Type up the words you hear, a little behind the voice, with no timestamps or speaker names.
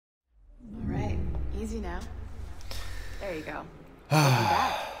Easy now. There you go. Welcome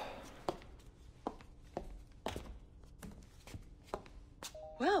back.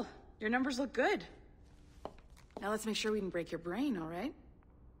 Well, your numbers look good. Now let's make sure we can break your brain, all right?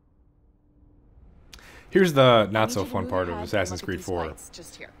 Here's the not so fun part of Assassin's Creed 4.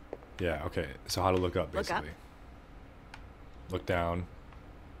 Just here. Yeah, okay. So how to look up, basically. Look up. Look down.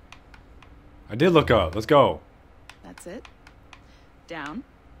 I did look up. Let's go. That's it. Down.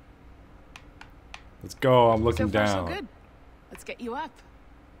 Let's go. I'm looking So far, down. so good. Let's get you up.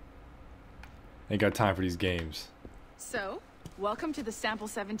 Ain't got time for these games. So, welcome to the Sample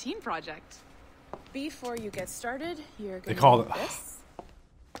 17 project. Before you get started, you're They gonna call do it. this.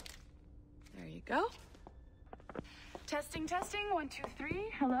 There you go. Testing, testing. 1, 2, 3.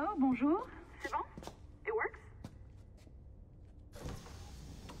 Hello, bonjour. C'est bon? It works?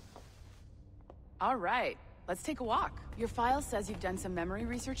 All right. Let's take a walk. Your file says you've done some memory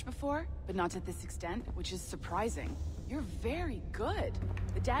research before, but not to this extent, which is surprising. You're very good.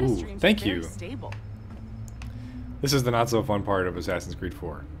 The data streams are very stable. This is the not so fun part of Assassin's Creed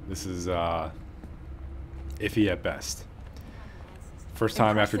 4. This is iffy at best. First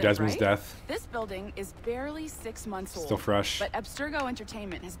time after Desmond's death. This building is barely 6 months old. Still fresh. But Abstergo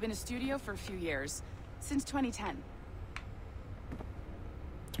Entertainment has been a studio for a few years, since 2010.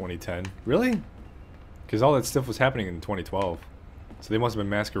 2010? Really? Because all that stuff was happening in 2012. So they must have been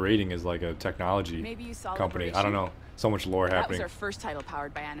masquerading as like a technology company. I don't know. So much lore happening. That was our first title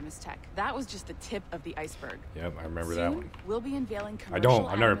powered by Animus Tech. That was just the tip of the iceberg. Yep, I remember that one. We'll be unveiling commercial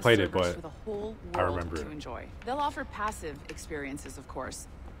I've never played it, but for the whole world I remember to enjoy. They'll offer passive experiences, of course,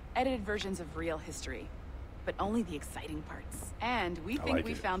 edited versions of real history, but only the exciting parts. And we think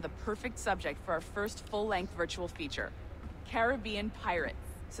we found the perfect subject for our first full-length virtual feature, Caribbean Pirates.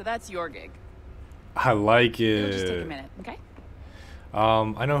 So that's your gig. I like it. It'll just take a minute, okay?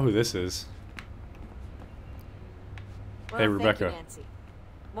 I know who this is. Well, hey, Rebecca. Thank you, Nancy.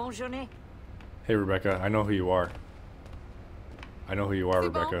 Bonne journée. Hey, Rebecca. I know who you are. I know who you are,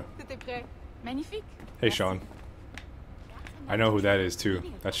 Rebecca. Magnifique. Hey, Sean. I know who that is, too.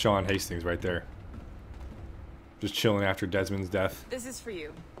 That's Sean Hastings right there. Just chilling after Desmond's death. This is for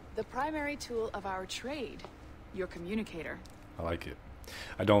you. The primary tool of our trade. Your communicator. I like it.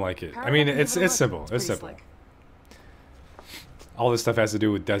 I don't like it. I mean, it's simple. It's simple. Slick. All this stuff has to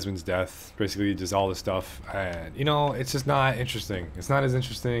do with Desmond's death. Basically, just all this stuff. And, you know, it's just not interesting. It's not as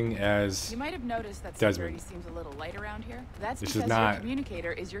interesting as You might have noticed that Desmond. security seems a little light around here. That's This because is not- your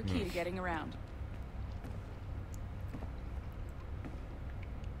communicator is your key to getting around.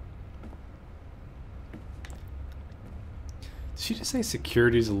 Did she just say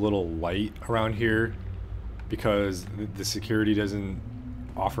security's a little light around here because the security doesn't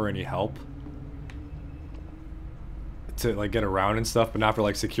offer any help to like get around and stuff, but not for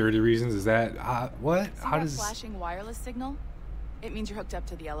like security reasons? Is that what? See How that does flashing wireless signal? It means you're hooked up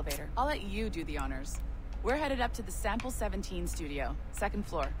to the elevator. I'll let you do the honors. We're headed up to the Sample 17 studio, 2nd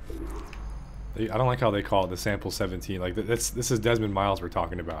floor. I don't like how they call it the Sample 17. Like this is Desmond Miles we're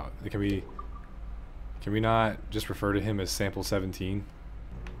talking about. Can we not just refer to him as Sample 17?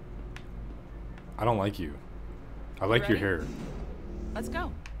 I don't like you. I like your hair. Let's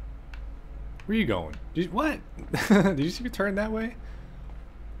go. Where are you going? What? Did you see me turn that way?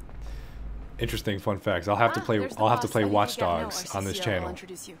 Interesting fun facts. I'll have to play. I'll have to play Watch Dogs on this channel.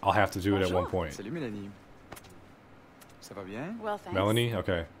 I'll have to do it at one point. Salut Mélanie. Ça va bien? Well, thanks. Melanie?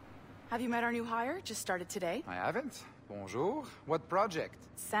 Okay. Have you met our new hire? Just started today. I haven't. Bonjour. What project?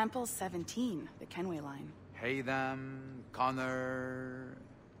 Sample 17, the Kenway line. Hey them, Connor.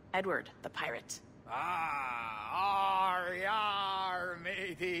 Edward, the pirate. Ah, yar,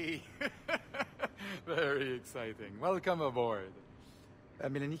 matey. Very exciting. Welcome aboard.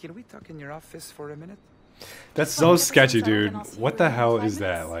 Mélanie, can we talk in your office for a minute? That's so sketchy, dude. What the hell is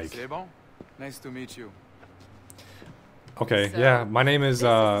that? Like. C'est bon. Nice to meet you. Okay. So, yeah. My name is.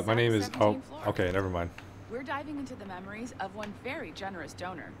 Oh. floor. Okay. Never mind. We're diving into the memories of one very generous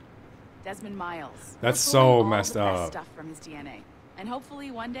donor, Desmond Miles. That's We're so pulling all messed the best up. stuff from his DNA, and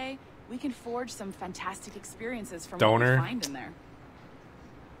hopefully one day we can forge some fantastic experiences from Donor? what we find in there.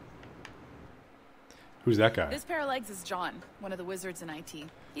 Who's that guy? This pair of legs is John, one of the wizards in IT.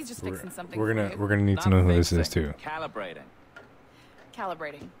 He's just fixing something. We're for you. gonna need to know who this is too. Calibrating.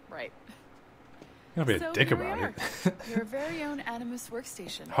 Calibrating, right? You're gonna be a dick here we about are. it. Your very own Animus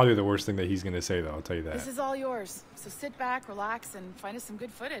workstation. Probably the worst thing that he's gonna say, though. I'll tell you that. This is all yours. So sit back, relax, and find us some good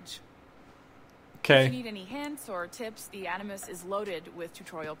footage. If Okay. you need any hints or tips, the Animus is loaded with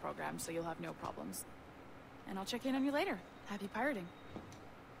tutorial programs, so you'll have no problems. And I'll check in on you later. Happy pirating.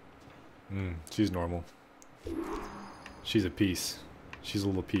 She's normal. She's a piece. She's a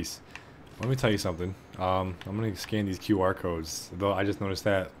little piece. let me tell you something. I'm gonna scan these QR codes, though I just noticed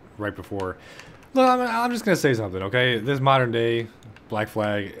that right before. Look, I'm just gonna say something, okay? This modern day Black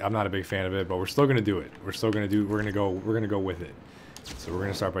Flag, I'm not a big fan of it, but we're still gonna do it. We're gonna go with it. So we're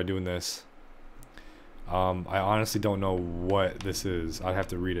gonna start by doing this. I honestly don't know what this is. I'd have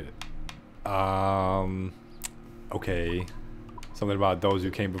to read it. Okay. Something about those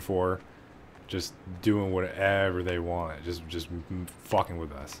who came before, just doing whatever they want, just fucking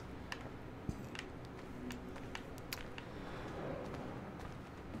with us.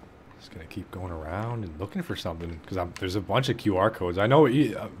 Just gonna keep going around and looking for something because there's a bunch of QR codes. I know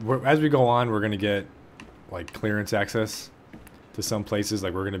as we go on, we're gonna get like clearance access to some places.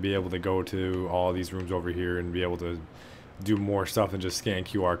 Like we're gonna be able to go to all these rooms over here and be able to do more stuff than just scan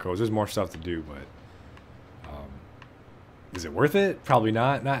QR codes. There's more stuff to do, but is it worth it? Probably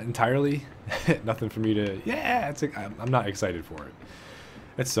not. Not entirely. Nothing for me to. Yeah, I'm not excited for it.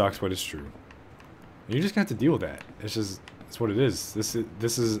 It sucks, but it's true. And you're just gonna have to deal with that. It's what it is.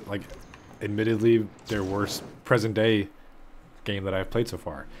 This is like, admittedly, their worst present day game that I've played so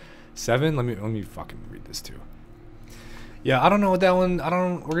far. 7. Let me fucking read this too. Yeah, I don't know what that one.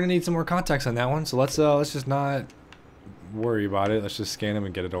 We're gonna need some more context on that one. So let's just not worry about it. Let's just scan them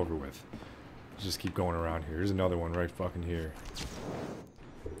and get it over with. Just keep going around here. Here's another one right fucking here.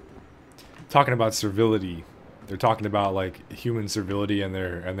 Talking about servility. They're talking about like human servility and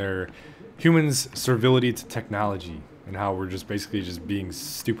their humans' servility to technology and how we're just basically just being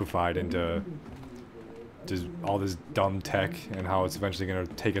stupefied into just all this dumb tech and how it's eventually gonna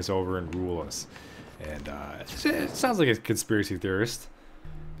take us over and rule us. And it sounds like a conspiracy theorist.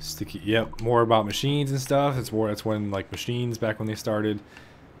 Yep, more about machines and stuff. It's when like machines back when they started.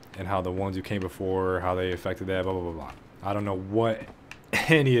 And how the ones who came before, how they affected that, blah blah blah blah. I don't know what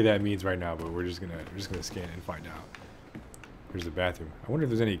any of that means right now, but we're just gonna scan it and find out. Here's the bathroom. I wonder if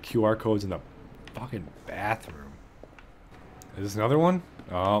there's any QR codes in the fucking bathroom. Is this another one?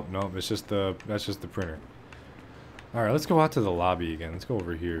 Oh no, that's just the printer. All right, let's go out to the lobby again. Let's go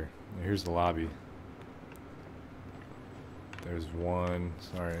over here. Here's the lobby. There's one.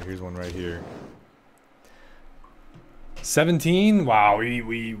 Sorry, here's one right here. 17. Wow,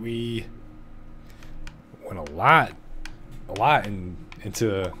 we went a lot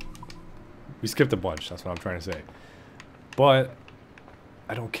into. We skipped a bunch. That's what I'm trying to say. But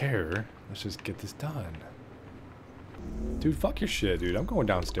I don't care. Let's just get this done, dude. Fuck your shit, dude. I'm going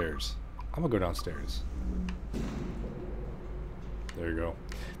downstairs. I'm gonna go downstairs. There you go.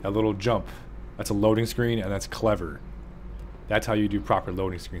 That little jump. That's a loading screen, and that's clever. That's how you do proper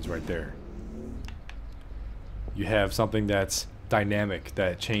loading screens right there. You have something that's dynamic,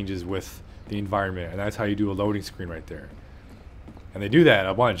 that changes with the environment, and that's how you do a loading screen right there. And they do that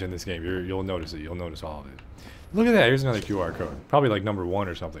a bunch in this game. You'll notice it. You'll notice all of it. Look at that. Here's another QR code. Probably like number 1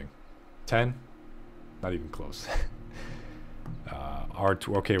 or something. 10? Not even close.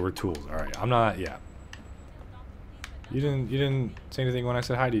 Okay, we're tools. All right. I'm not. Yeah. You didn't say anything when I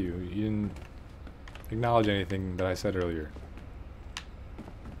said hi to you. You didn't acknowledge anything that I said earlier.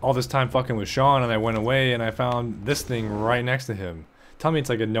 All this time fucking with Sean, and I went away and I found this thing right next to him. Tell me it's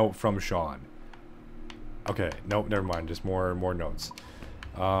like a note from Sean. Okay, nope, never mind. Just more notes.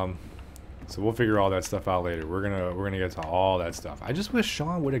 So we'll figure all that stuff out later. We're gonna get to all that stuff. I just wish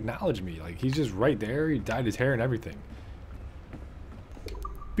Sean would acknowledge me. Like, he's just right there. He dyed his hair and everything.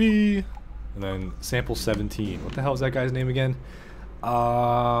 B. And then sample 17. What the hell is that guy's name again?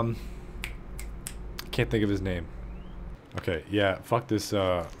 Can't think of his name. Okay, yeah, fuck this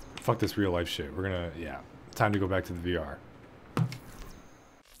real life shit. We're gonna, yeah, time to go back to the VR.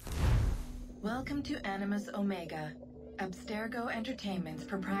 Welcome to Animus Omega, Abstergo Entertainment's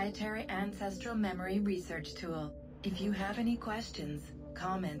proprietary ancestral memory research tool. If you have any questions,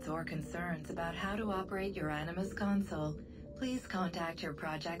 comments, or concerns about how to operate your Animus console, please contact your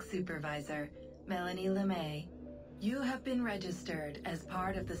project supervisor, Melanie LeMay. You have been registered as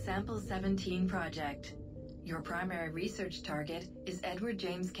part of the Sample 17 project. Your primary research target is Edward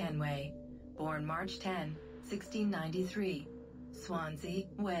James Kenway, born March 10, 1693, Swansea,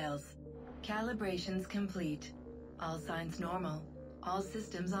 Wales. Calibrations complete. All signs normal. All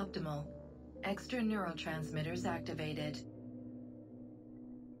systems optimal. Extra neurotransmitters activated.